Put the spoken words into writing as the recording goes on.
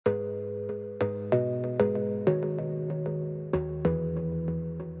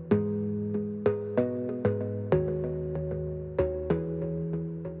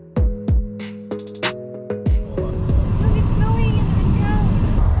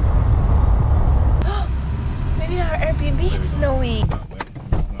snowing.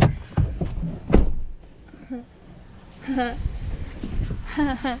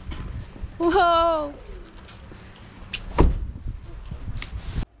 Whoa!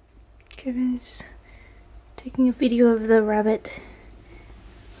 Kevin's taking a video of the rabbit,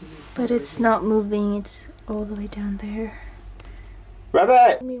 but it's not moving. It's all the way down there.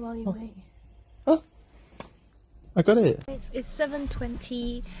 Rabbit! Me while you wait. Oh, I got it. It's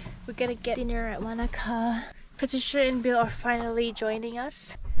 7:20. We're gonna get dinner at Wanaka. Patricia and Bill are finally joining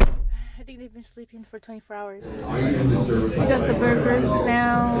us. I think they've been sleeping for 24 hours. We got the burgers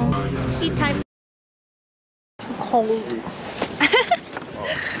now. Eat time. Cold.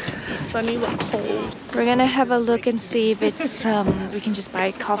 Sunny but cold. We're gonna have a look and see if it's we can just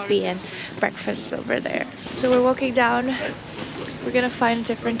buy coffee and breakfast over there. So we're walking down. We're gonna find a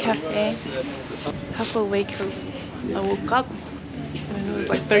different cafe. Half awake. I woke up and it was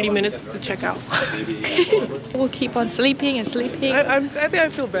like 30 minutes to check out. We'll keep on sleeping and sleeping. I think I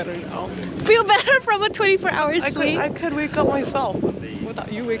feel better now. Feel better from a 24-hour sleep? I could wake up myself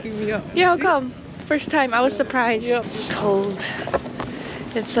without you waking me up. Yeah, how come? First time, I was surprised. Yep. Cold.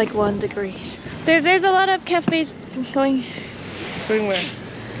 It's like 1 degree. There's a lot of cafes going. Going where?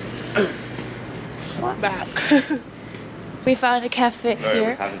 What? Back. We found a cafe No, here.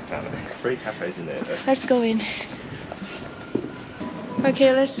 we haven't found it. 3 cafes in there though. Let's go in.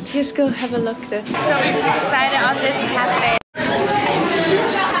 Okay, let's just go have a look then. So we decided on this cafe.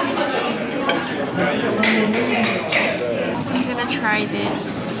 I'm gonna try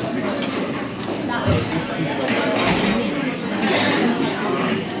this.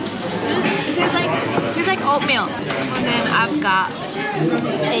 It's like oatmeal. And then I've got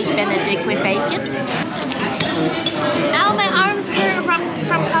egg benedict with bacon. Ow, my arms hurt from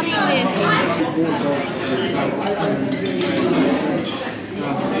cutting this.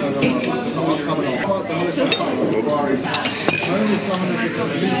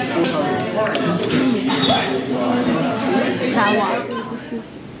 Sour. This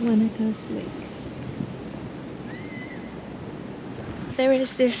is Wanaka's lake. There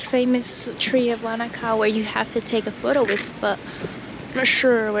is this famous tree of Wanaka where you have to take a photo with, but I'm not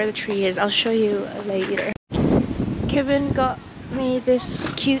sure where the tree is. I'll show you later. Kevin got me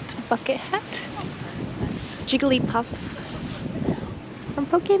this cute bucket hat. It's Jigglypuff from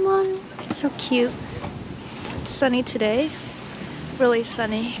Pokemon. It's so cute. It's sunny today. Really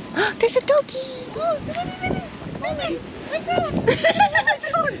sunny. There's a doggy!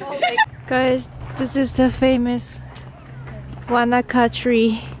 Guys, this is the famous Wanaka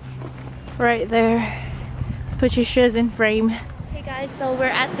tree right there. Patricia's in frame. Hey guys, so we're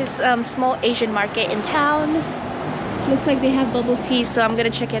at this small Asian market in town. Looks like they have bubble tea, so I'm gonna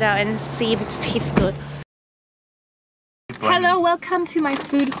check it out and see if it tastes good. Hello, welcome to my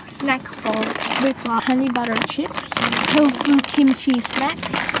food snack haul with honey butter chips, tofu kimchi snack,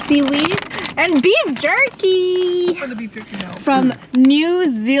 seaweed, and beef jerky from New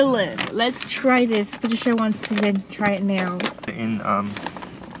Zealand. Let's try this. Patricia wants to then try it now. In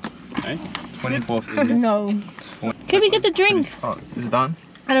 24th. No. Can we get the drink? Oh, is it done?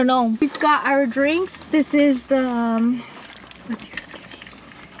 I don't know. We've got our drinks. This is the what's yours?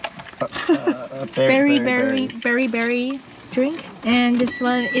 Berry drink, and this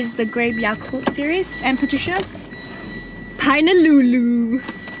one is the grape Yakult series, and Patricia's Pinalulu,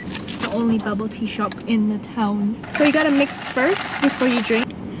 the only bubble tea shop in the town. So you gotta mix first before you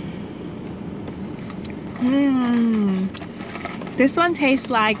drink. This one tastes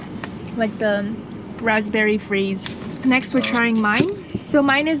like the raspberry freeze. Next we're trying mine. So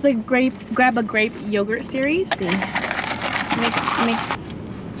mine is the grab a grape yogurt series. See. Mix.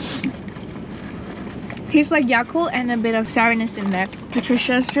 Tastes like Yakult and a bit of sourness in there.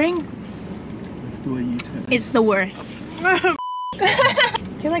 Patricia's drink. It's the worst.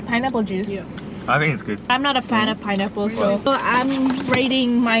 Tastes like pineapple juice. Yeah. I think it's good. I'm not a fan of pineapple, so I'm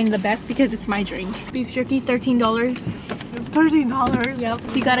rating mine the best because it's my drink. Beef jerky, $13. It's $13. Yep.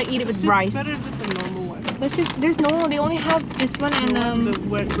 So you gotta eat it with rice. Better than the normal one. There's no, they only have this one and the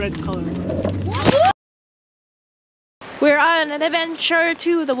red color. We're on an adventure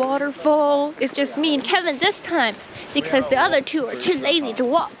to the waterfall. It's just me and Kevin this time because the other two are too lazy to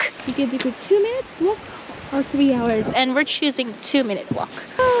walk. You can take a 2 minutes walk or 3 hours, and we're choosing 2-minute walk.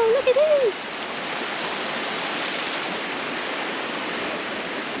 Oh, look at this!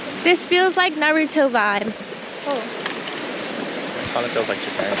 This feels like Naruto vibe. Oh. It kind of feels like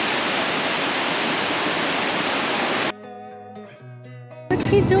Japan. What's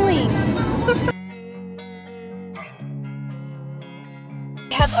he doing?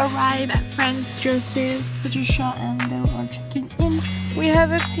 We have arrived at Franz Joseph, Patricia, and they are checking in. We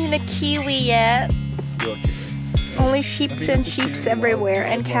haven't seen a kiwi yet. Your kiwi. Only sheeps and sheeps everywhere,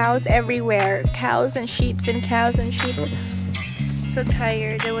 and cows everywhere. Cows and sheeps and cows and sheep. So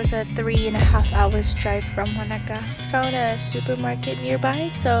tired. It was a 3.5 hours drive from Wanaka. Found a supermarket nearby,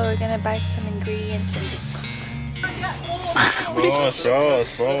 so we're gonna buy some ingredients and just cook. This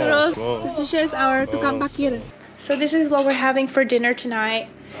is our tukang parkir. So this is what we're having for dinner tonight.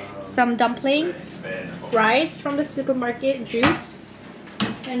 Some dumplings, rice from the supermarket, juice,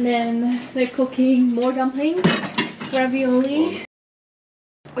 and then they're cooking more dumplings, ravioli.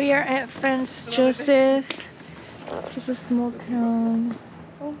 We are at Franz Joseph, just a small town.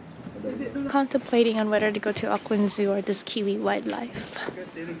 Contemplating on whether to go to Auckland Zoo or this Kiwi wildlife.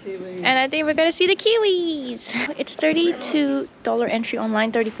 And I think we're gonna see the kiwis! It's $32 entry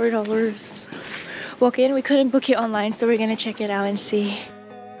online, $34 walk in. We couldn't book it online, so we're gonna check it out and see.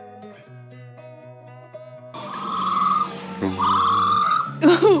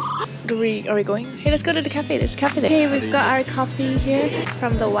 Are we going? Hey, let's go to the cafe. There's a cafe there. Okay, we've got our coffee here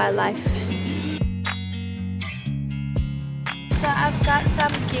from the wildlife. So I've got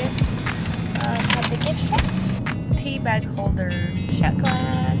some gifts from the gift shop. Tea bag holder, shot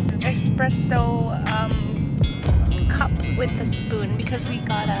glass, espresso cup with a spoon because we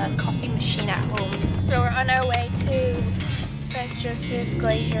got a coffee machine at home. So we're on our way to Franz Joseph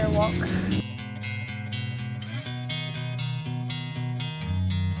Glacier Walk.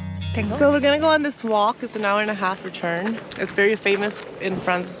 So we're gonna go on this walk. It's an 1.5-hour return. It's very famous in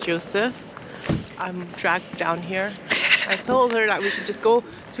Franz Joseph. I'm dragged down here. I told her that we should just go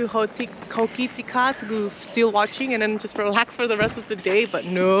to Hokitika to go seal watching and then just relax for the rest of the day, but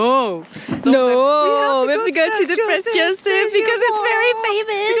no. So No, we have to go to the Franz Joseph because it's very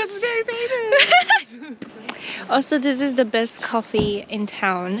famous. Because it's very famous. Also, this is the best coffee in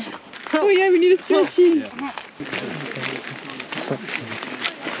town. Oh yeah, we need a stretchy.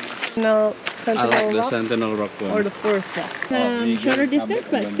 No, I like the Sentinel Rock one. or the Forest Rock. Shorter distance,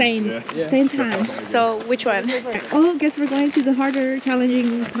 but same time. So, which one? Oh, guess we're going to the harder,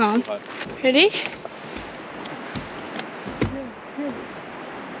 challenging path. Ready?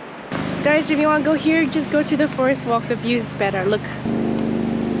 Guys, if you want to go here, just go to the forest walk. The view is better. Look.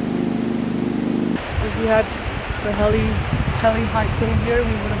 If we had the heli hike thing here,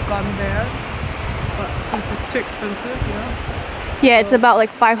 we would have gone there. But since it's too expensive, you know. Yeah, it's about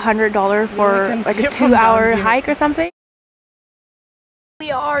like $500 for like a 2-hour hike or something. We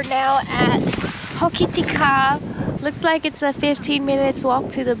are now at Hokitika. Looks like it's a 15 minutes walk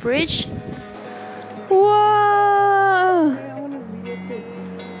to the bridge. Whoa!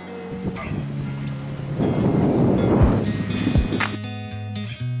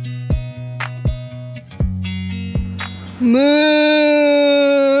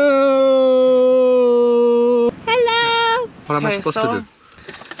 What am I supposed to do?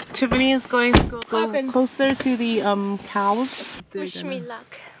 Tiffany is going to go closer to the cows. Wish me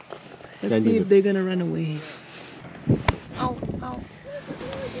luck. Let's see if they're gonna run away. Oh, oh.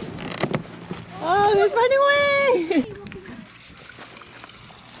 Oh, they're running away!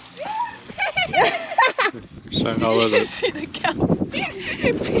 So how was it? So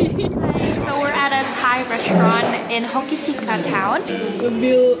we're at a Thai restaurant in Hokitika town.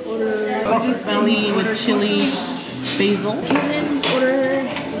 Bill ordered fuzzy smelly with chili basil.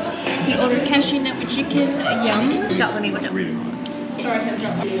 He ordered cashew nut with chicken, yum.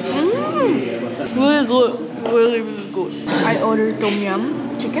 Really good. Really good. I ordered tom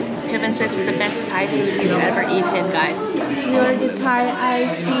yum chicken. Kevin said it's the best Thai food he's ever eaten, guys. We ordered Thai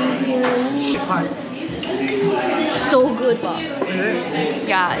iced tea here. So good, Bob.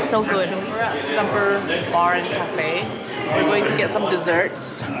 Yeah, it's so good. We're at Stumper Bar and Cafe. We're going to get some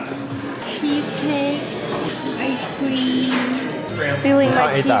desserts. Cheesecake, ice cream. Stealing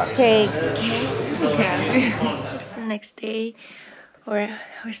my cheesecake. It's the next day. We're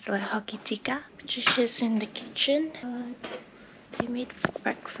still at Hokitika. Trish is in the kitchen. They made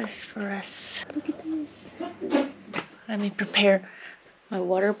breakfast for us. Look at this. Let me prepare my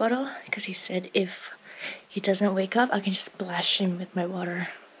water bottle because he said if he doesn't wake up, I can just splash him with my water.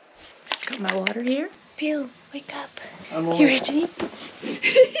 Got my water here. Bill, wake up. You ready?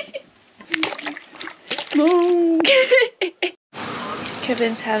 No.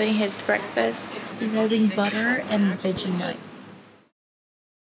 Kevin's having his breakfast. He's having butter and Vegemite.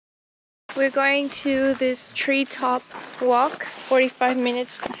 We're going to this treetop walk, 45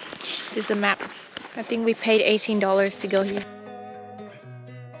 minutes. There's a map. I think we paid $18 to go here.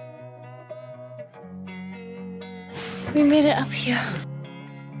 We made it up here.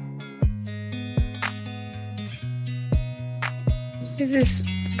 This is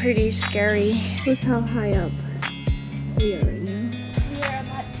pretty scary. Look how high up we are right now. We are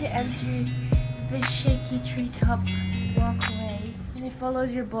about to enter this shaky treetop walkway, and it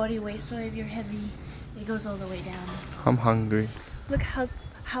follows your body weight. So if you're heavy, it goes all the way down. I'm hungry. Look how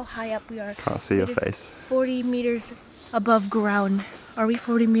high up we are. Can't see your It is face. 40 meters above ground. Are we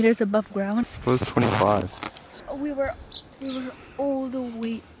 40 meters above ground? It was 25. We were all the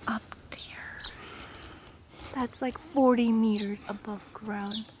way up there. That's like 40 meters above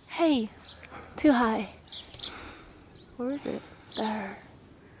ground. Hey, too high. Where is it? There.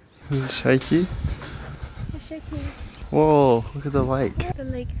 Is it shaky? It's shaky. Whoa, look at the lake. The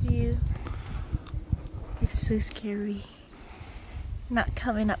lake view. It's so scary. Not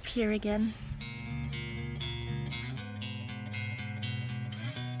coming up here again.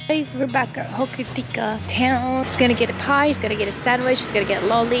 Guys, we're back at Hokitika town. He's gonna get a pie, he's gonna get a sandwich, he's gonna get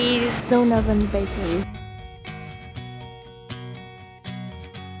lollies. Don't have any bakery.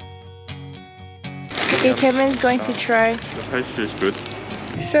 Okay, Kevin's going to try. The pastry is good.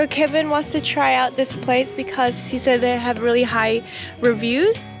 So Kevin wants to try out this place because he said they have really high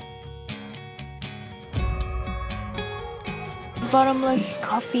reviews. Bottomless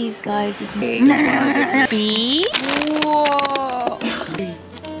coffees, guys. B. Whoa.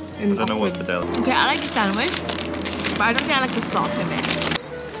 I don't know what Fidel. Okay, I like the sandwich, but I don't think I like the sauce in it.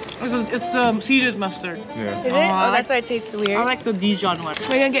 It's seeded mustard. Yeah. Is it? Oh, that's why it tastes weird. I like the Dijon one.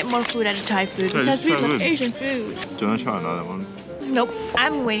 We're gonna get more food at the Thai food because we love Asian food. Do you want to try another one? Nope,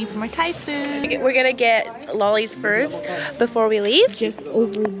 I'm waiting for my Thai food. We're gonna get lollies first before we leave. Just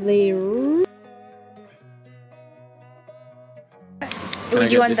over there.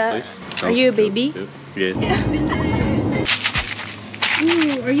 Would you want that? Are you a baby? Yeah.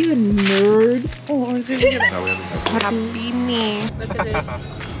 Ooh, are you a nerd? Oh, is it? No, we haven't. Happy me. Look at this.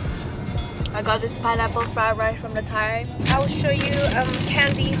 I got this pineapple fried rice from the Thai. I'll show you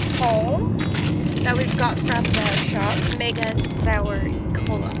candy haul that we've got from the shop. Mega sour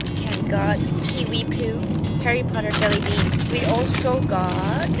cola. And got kiwi poo, Harry Potter jelly beans. We also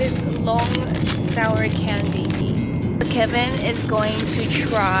got this long sour candy. Kevin is going to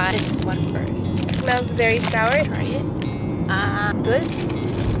try this one first. Smells very sour. Try it. Good?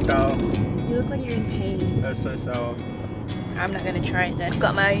 Sour. You look like you're in pain. That's so sour. I'm not gonna try it then.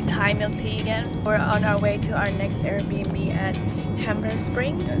 Got my Thai milk tea again. We're on our way to our next Airbnb at Hammer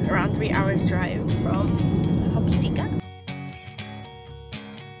Spring. Around 3 hours drive from Hokitika.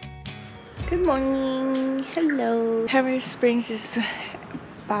 Good morning. Hello. Hammer Springs is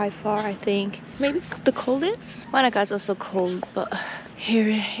by far, I think, maybe the coldest. Wanaka is also cold, but here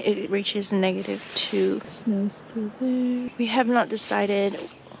it reaches -2. Snow's still there. We have not decided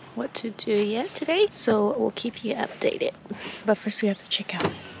what to do yet today, so we'll keep you updated. But first we have to check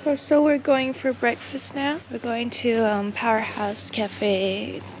out. So we're going for breakfast now. We're going to Powerhouse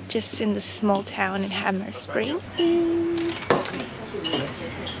Cafe, just in the small town in Hammer Spring.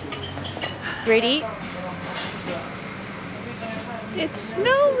 Ready? It's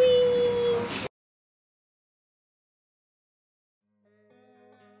snowing!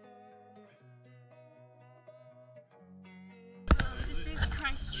 This is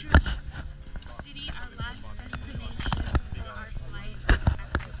Christchurch City, our last destination for our flight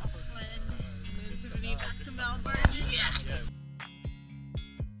back to Auckland. Tiffany, back to Melbourne. Yes!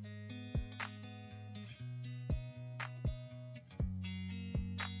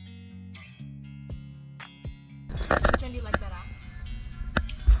 Which one do you like better? I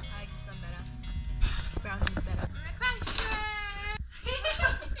like this one better. Brown is better. We're at Christchurch!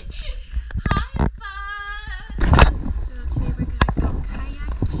 High five! So today we're gonna go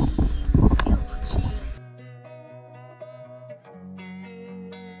kayaking, seal watching.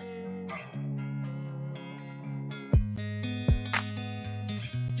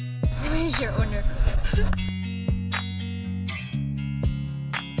 So here's your owner.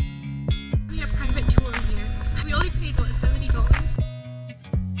 We have a private tour here. We only paid what, $70?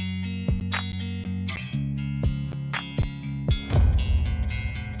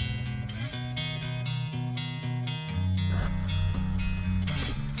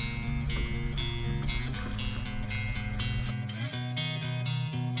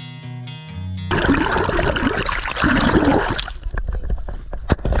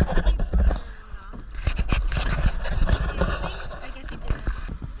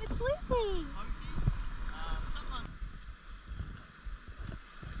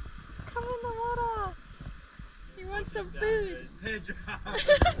 Some food. Get out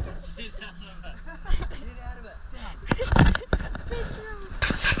of it.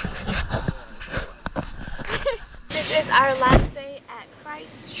 This is our last day at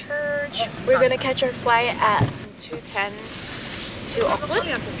Christchurch. We're gonna catch our flight at 2:10 to Auckland.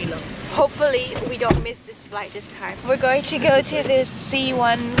 Hopefully we don't miss this flight this time. We're going to go to this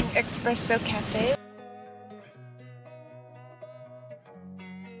C1 Espresso Cafe.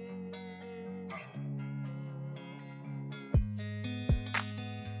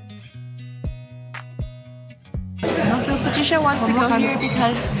 So Patricia wants to go here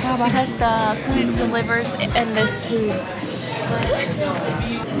because the food delivers in this tube.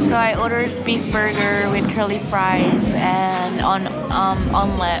 So I ordered beef burger with curly fries and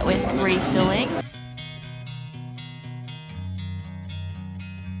omelette with 3 fillings.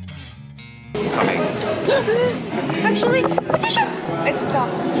 It's coming. Actually, Patricia, it's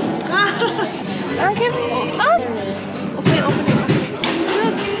stopped. Okay. Oh. Open it.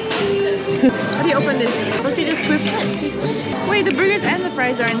 How do you open this? Look, you just twist it. Wait, the burgers and the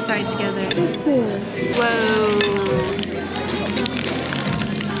fries are inside together. Whoa.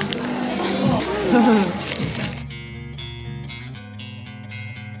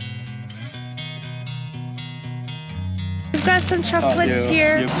 We've got some chocolates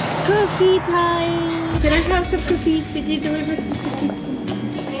here. Cookie time. Can I have some cookies? Did you deliver some cookies?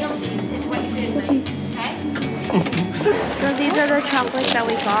 So these are the chocolates that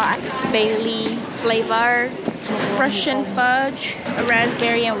we got. Bailey flavor, Prussian fudge, a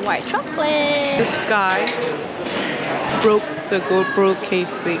raspberry and white chocolate. This guy broke the GoPro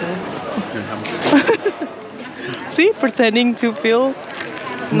casing. See, pretending to feel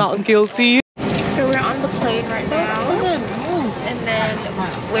not guilty. So we're on the plane right now. And then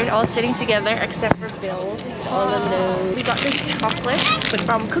we're all sitting together except for Bill. All alone. We got this chocolate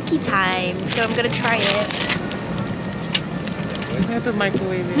from Cookie Time. So I'm gonna try it. I have to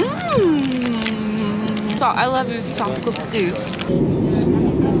microwave it. So I love these chocolate cookies.